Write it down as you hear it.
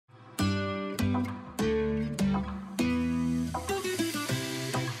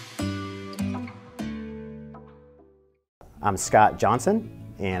I'm Scott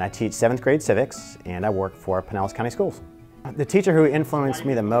Johnson, and I teach 7th grade civics, and I work for Pinellas County Schools. The teacher who influenced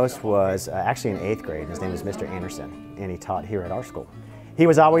me the most was actually in 8th grade. His name was Mr. Anderson, and he taught here at our school. He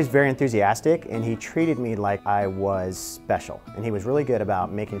was always very enthusiastic, and he treated me like I was special. And he was really good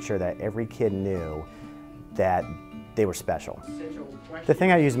about making sure that every kid knew that they were special. The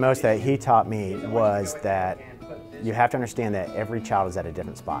thing I used most that he taught me was that you have to understand that every child is at a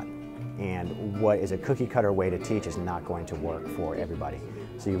different spot. And what is a cookie cutter way to teach is not going to work for everybody.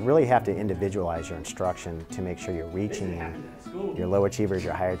 So you really have to individualize your instruction to make sure you're reaching your low achievers,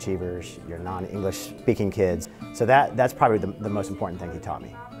 your high achievers, your non-English speaking kids. So that's probably the most important thing he taught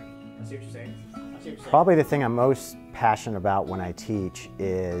me. Probably the thing I'm most passionate about when I teach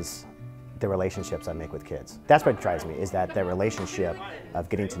is the relationships I make with kids. That's what drives me, is that relationship of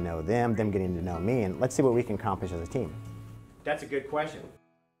getting to know them getting to know me, and let's see what we can accomplish as a team. That's a good question.